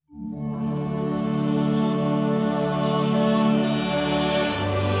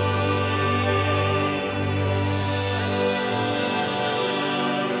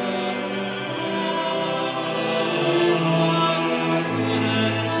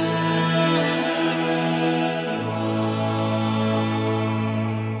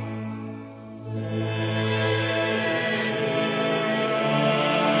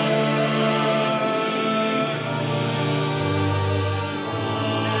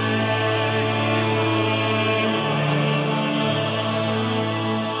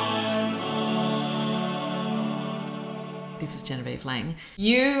This is Genevieve Lang.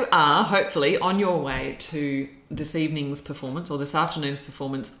 You are hopefully on your way to this evening's performance or this afternoon's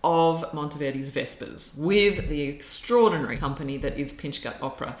performance of Monteverdi's Vespers with the extraordinary company that is Pinch Gut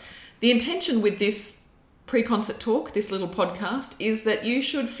Opera. The intention with this pre-concert talk, this little podcast, is that you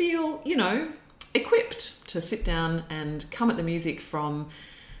should feel, equipped to sit down and come at the music from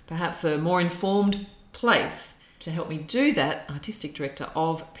perhaps a more informed place. To help me do that, Artistic Director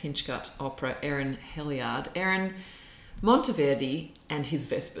of Pinch Gut Opera, Erin Heliard. Erin, Monteverdi and his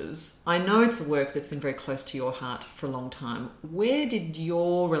Vespers. I know it's a work that's been very close to your heart for a long time. Where did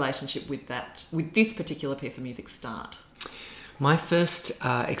your relationship with this particular piece of music start? My first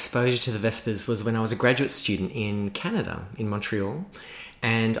exposure to the Vespers was when I was a graduate student in Canada, in Montreal,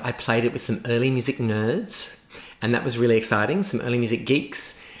 and I played it with some early music nerds, and that was really exciting, some early music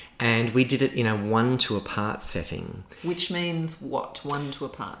geeks. And we did it in a 1:1 setting. Which means what,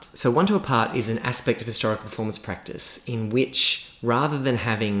 1:1? So 1:1 is an aspect of historical performance practice in which, rather than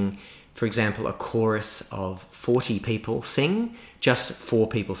having, for example, a chorus of 40 people sing, just 4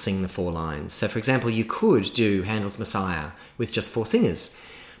 people sing the 4 lines. So, for example, you could do Handel's Messiah with just 4 singers,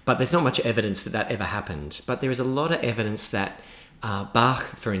 but there's not much evidence that that ever happened. But there is a lot of evidence that Bach,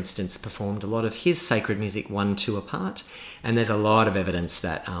 for instance, performed a lot of his sacred music 1:2, and there's a lot of evidence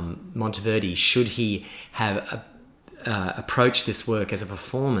that Monteverdi, should he have approached this work as a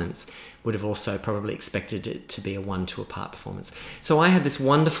performance, would have also probably expected it to be a 1:2 performance. So I had this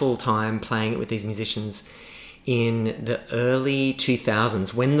wonderful time playing it with these musicians in the early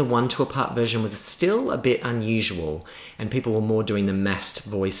 2000s, when the 1:2 version was still a bit unusual and people were more doing the massed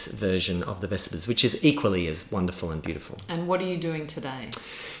voice version of the Vespers, which is equally as wonderful and beautiful. And what are you doing today?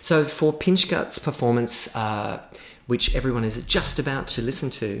 So for Pinch Gut's performance, which everyone is just about to listen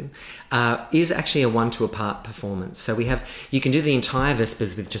to, is actually a 1:2 performance. So you can do the entire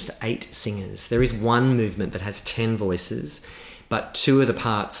Vespers with just 8 singers. There is one movement that has 10 voices, but 2 of the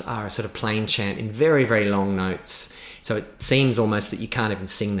parts are a sort of plain chant in very, very long notes. So it seems almost that you can't even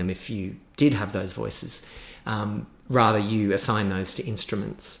sing them if you did have those voices. Rather, you assign those to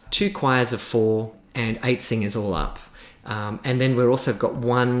instruments. 2 choirs of 4 and 8 singers all up. And then we've also got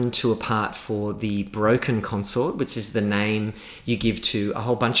 1:2 for the broken consort, which is the name you give to a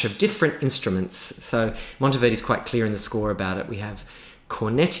whole bunch of different instruments. So Monteverdi's quite clear in the score about it. We have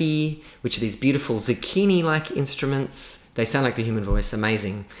cornetti, which are these beautiful zucchini-like instruments. They sound like the human voice,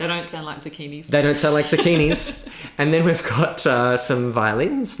 amazing. They don't sound like zucchinis. They don't sound like zucchinis. And then we've got some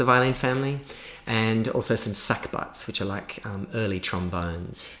violins, the violin family, and also some sackbuts, which are like early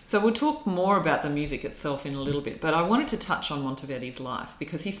trombones. So we'll talk more about the music itself in a little bit, but I wanted to touch on Monteverdi's life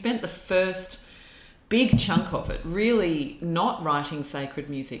because he spent the first big chunk of it really not writing sacred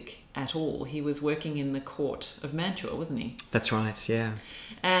music at all. He was working in the court of Mantua, wasn't he? That's right, yeah.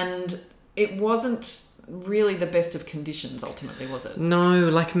 And it wasn't really the best of conditions ultimately, was it? No,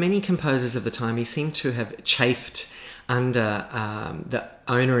 like many composers of the time, he seemed to have chafed under the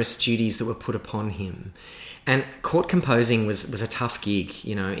onerous duties that were put upon him. And court composing was a tough gig,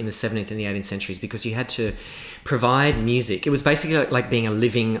 in the 17th and the 18th centuries, because you had to provide music. It was basically like being a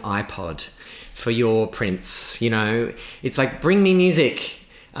living iPod for your prince, It's like, bring me music.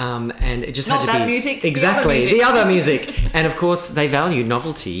 And it just Not had to that be music, exactly the other music. And of course, they valued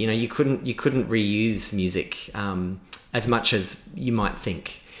novelty. You couldn't reuse music as much as you might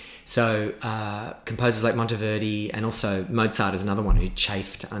think. So composers like Monteverdi and also Mozart is another one who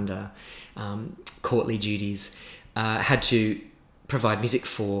chafed under courtly duties, had to provide music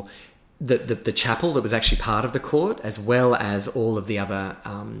for the chapel that was actually part of the court, as well as all of the other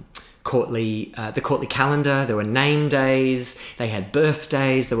courtly calendar. There were name days, they had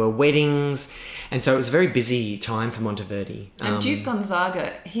birthdays, there were weddings, and so it was a very busy time for Monteverdi. And Duke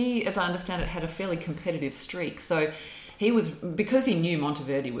Gonzaga, he, as I understand it, had a fairly competitive streak. So because he knew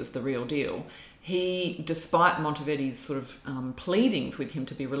Monteverdi was the real deal, he, despite Monteverdi's sort of pleadings with him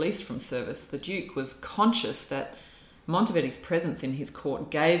to be released from service, the Duke was conscious that Monteverdi's presence in his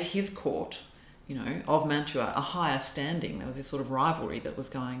court gave his court, of Mantua, a higher standing. There was this sort of rivalry that was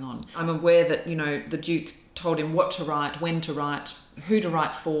going on. I'm aware that, the Duke told him what to write, when to write, who to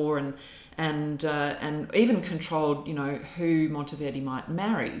write for, and even controlled, who Monteverdi might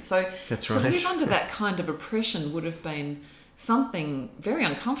marry. So that's to right. live under that kind of oppression would have been something very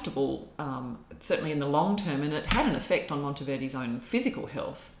uncomfortable, certainly in the long term, and it had an effect on Monteverdi's own physical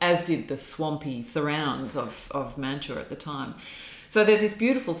health, as did the swampy surrounds of Mantua at the time. So there's this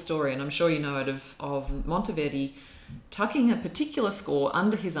beautiful story, and I'm sure you know it, of Monteverdi tucking a particular score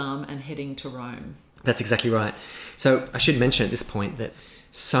under his arm and heading to Rome. That's exactly right. So I should mention at this point that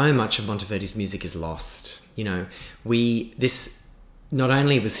so much of Monteverdi's music is lost. This not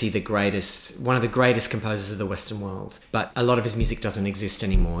only was he one of the greatest composers of the Western world, but a lot of his music doesn't exist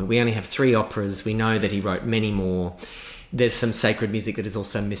anymore. We only have 3 operas. We know that he wrote many more. There's some sacred music that is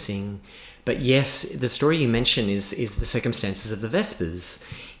also missing. But yes, the story you mention is the circumstances of the Vespers,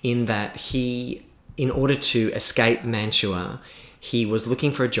 in that he, in order to escape Mantua, he was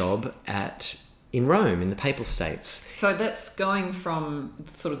looking for a job in Rome, in the Papal States. So that's going from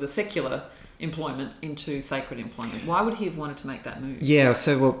sort of the secular employment into sacred employment. Why would he have wanted to make that move? Yeah,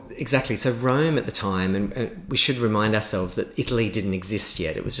 exactly. So Rome at the time, and we should remind ourselves that Italy didn't exist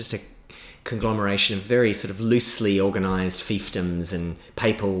yet. It was just a conglomeration of very sort of loosely organised fiefdoms and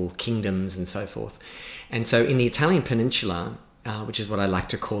papal kingdoms and so forth. And so in the Italian peninsula, which is what I like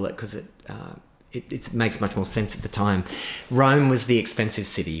to call it because it makes much more sense at the time, Rome was the expensive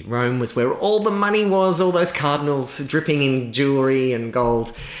city. Rome was where all the money was, all those cardinals dripping in jewellery and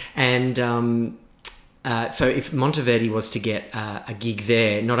gold. And so if Monteverdi was to get a gig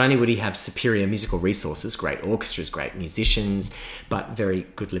there, not only would he have superior musical resources, great orchestras, great musicians, but very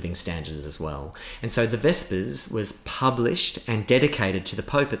good living standards as well. And so The Vespers was published and dedicated to the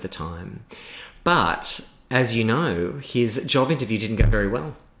Pope at the time. But, as you know, his job interview didn't go very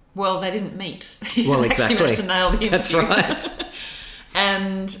well. Well, they didn't meet. Well, exactly. Actually managed to nail the interview. That's right.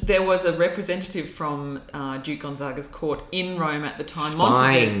 And there was a representative from Duke Gonzaga's court in Rome at the time.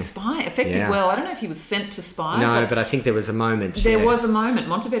 Spying. Spy affected well. I don't know if he was sent to spy. No, but I think there was a moment. There was a moment.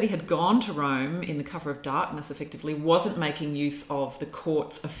 Monteverdi had gone to Rome in the cover of darkness, effectively, wasn't making use of the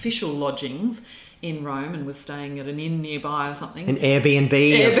court's official lodgings in Rome and was staying at an inn nearby or something. An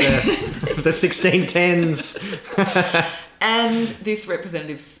Airbnb. Of the 1610s. And this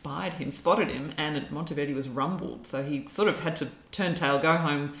representative spotted him, and Monteverdi was rumbled. So he sort of had to turn tail, go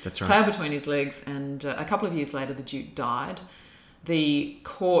home, That's right. tail between his legs. And a couple of years later, the Duke died. The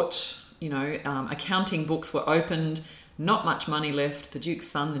court, accounting books were opened, not much money left. The Duke's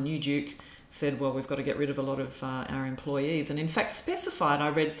son, the new Duke, said, well, we've got to get rid of a lot of our employees. And in fact specified, I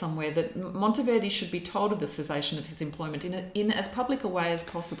read somewhere, that Monteverdi should be told of the cessation of his employment in as public a way as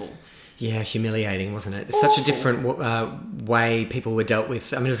possible. Yeah, humiliating, wasn't it? It's Awful. such a different way people were dealt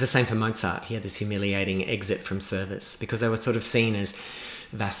with. I mean, it was the same for Mozart. He had this humiliating exit from service because they were sort of seen as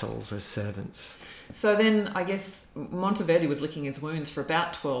vassals, as servants. So then I guess Monteverdi was licking his wounds for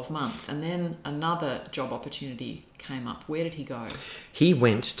about 12 months, and then another job opportunity came up. Where did he go? He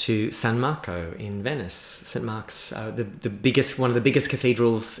went to San Marco in Venice. St. Mark's, one of the biggest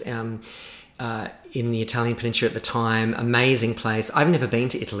cathedrals in the Italian peninsula at the time. Amazing place. I've never been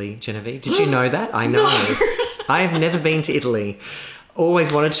to Italy, Genevieve. Did you know that? I know. No. I have never been to Italy.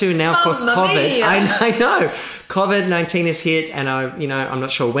 Always wanted to. Now, of course, COVID. I know. COVID-19 is hit, and I'm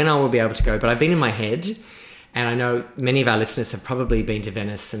not sure when I will be able to go, but I've been in my head, and I know many of our listeners have probably been to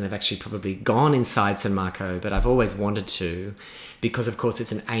Venice, and they've actually probably gone inside San Marco, but I've always wanted to, because, of course,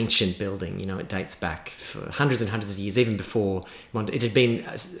 it's an ancient building. It dates back for hundreds and hundreds of years, even before it had been,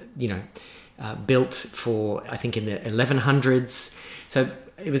 built for, I think, in the 1100s. So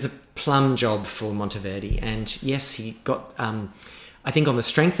it was a plum job for Monteverdi. And yes, he got, I think on the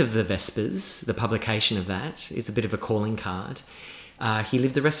strength of the Vespers, the publication of that is a bit of a calling card. He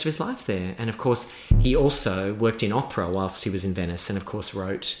lived the rest of his life there. And of course, he also worked in opera whilst he was in Venice, and of course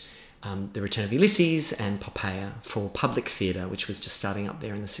wrote The Return of Ulysses and Poppaea for public theatre, which was just starting up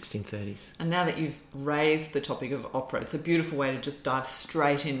there in the 1630s. And now that you've raised the topic of opera, it's a beautiful way to just dive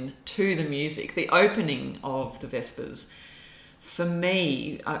straight into the music. The opening of the Vespers, for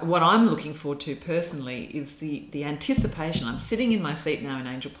me, what I'm looking forward to personally is the anticipation. I'm sitting in my seat now in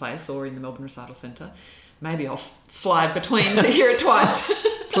Angel Place or in the Melbourne Recital Centre. Maybe I'll fly between to hear it twice.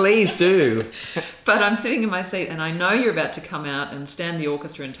 Please do. But I'm sitting in my seat and I know you're about to come out and stand the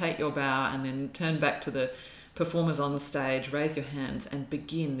orchestra and take your bow and then turn back to the performers on the stage, raise your hands and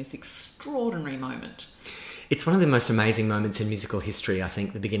begin this extraordinary moment. It's one of the most amazing moments in musical history, I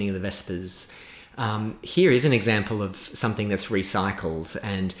think, the beginning of the Vespers. Here is an example of something that's recycled,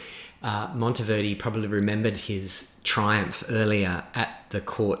 and Monteverdi probably remembered his triumph earlier at the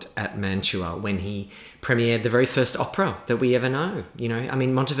court at Mantua when he premiered the very first opera that we ever know.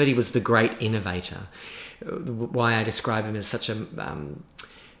 Monteverdi was the great innovator. Why I describe him as such a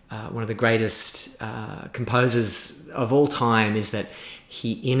one of the greatest composers of all time is that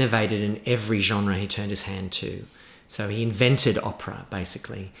he innovated in every genre he turned his hand to. So he invented opera,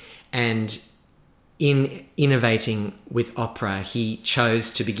 basically. And in innovating with opera, he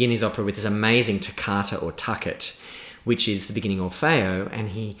chose to begin his opera with this amazing toccata or tucket, which is the beginning Orfeo, and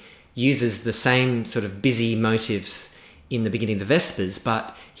he uses the same sort of busy motives in the beginning of the Vespers,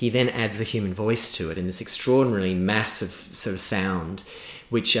 but he then adds the human voice to it in this extraordinarily massive sort of sound,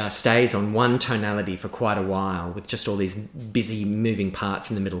 which stays on one tonality for quite a while with just all these busy moving parts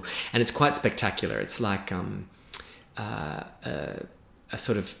in the middle. And it's quite spectacular. It's like a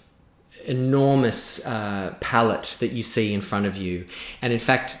sort of enormous palette that you see in front of you. And in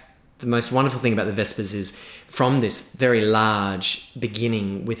fact, the most wonderful thing about the Vespers is from this very large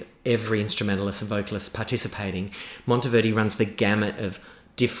beginning with every instrumentalist and vocalist participating, Monteverdi runs the gamut of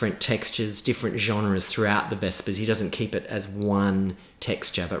different textures, different genres throughout the Vespers. He doesn't keep it as one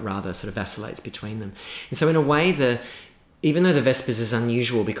texture, but rather sort of vacillates between them. And so in a way, even though the Vespers is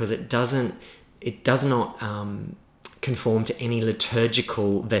unusual because it does not conform to any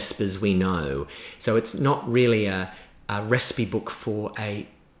liturgical Vespers we know. So it's not really a recipe book for a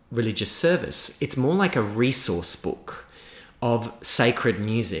religious service. It's more like a resource book of sacred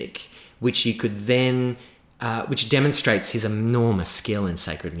music, which you could then, which demonstrates his enormous skill in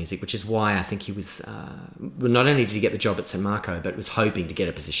sacred music, which is why I think he was, not only did he get the job at San Marco, but was hoping to get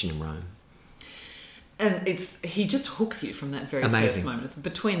a position in Rome. And he just hooks you from that very first moment. It's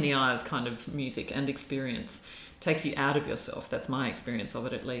between the eyes kind of music and experience. Takes you out of yourself. That's my experience of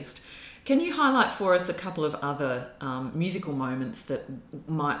it, at least. Can you highlight for us a couple of other musical moments that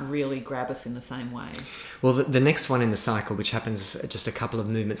might really grab us in the same way? Well, the next one in the cycle, which happens just a couple of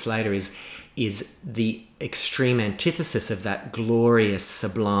movements later, is the extreme antithesis of that glorious,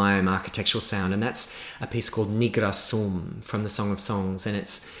 sublime architectural sound, and that's a piece called Nigra Sum from the Song of Songs, and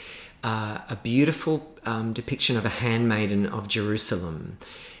it's a beautiful depiction of a handmaiden of Jerusalem.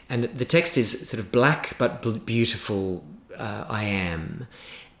 And the text is sort of black but beautiful, I am.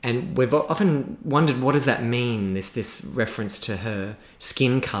 And we've often wondered, what does that mean, this reference to her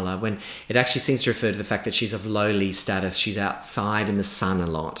skin colour, when it actually seems to refer to the fact that she's of lowly status. She's outside in the sun a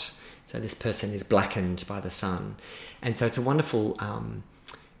lot. So this person is blackened by the sun. And so it's a wonderful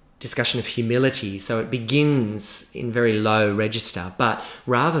discussion of humility. So it begins in very low register, but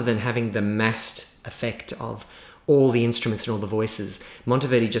rather than having the massed effect of all the instruments and all the voices,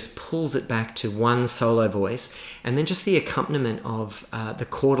 Monteverdi just pulls it back to one solo voice and then just the accompaniment of the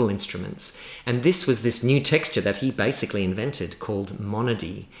chordal instruments. And this was this new texture that he basically invented called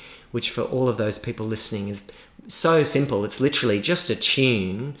monody, which for all of those people listening is so simple. It's literally just a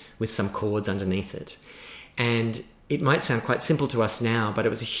tune with some chords underneath it. And it might sound quite simple to us now, but it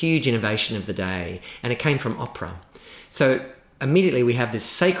was a huge innovation of the day, and it came from opera. So immediately we have this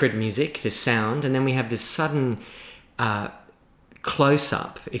sacred music, this sound, and then we have this sudden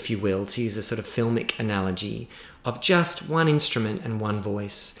close-up, if you will, to use a sort of filmic analogy, of just one instrument and one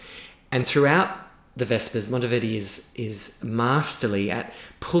voice. And throughout the Vespers, Monteverdi is masterly at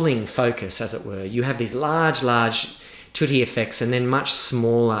pulling focus, as it were. You have these large tutti effects and then much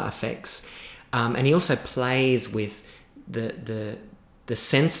smaller effects. And he also plays with the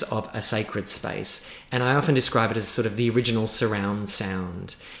sense of a sacred space. And I often describe it as sort of the original surround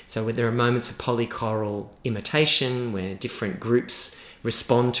sound. So there are moments of polychoral imitation where different groups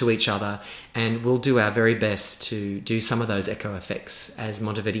respond to each other, and we'll do our very best to do some of those echo effects as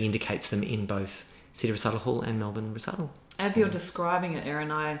Monteverdi indicates them in both City Recital Hall and Melbourne Recital. As you're describing it,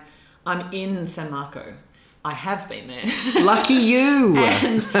 Erin, I'm in San Marco. I have been there. Lucky you!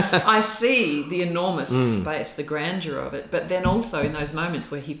 And I see the enormous space, the grandeur of it, but then also in those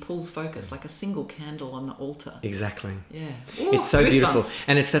moments where he pulls focus like a single candle on the altar. Exactly. Yeah. Ooh, it's so beautiful.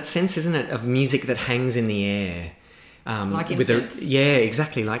 And it's that sense, isn't it, of music that hangs in the air. Like incense. Yeah,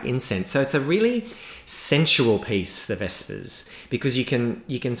 exactly, like incense. So it's a really sensual piece, the Vespers, because you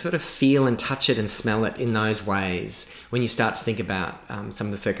can sort of feel and touch it and smell it in those ways when you start to think about some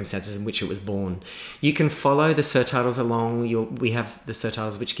of the circumstances in which it was born. You can follow the surtitles along. We have the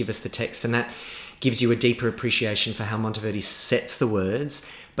surtitles which give us the text, and that gives you a deeper appreciation for how Monteverdi sets the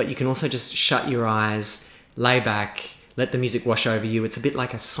words, but you can also just shut your eyes, lay back, let the music wash over you. It's a bit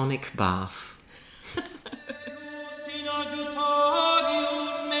like a sonic bath.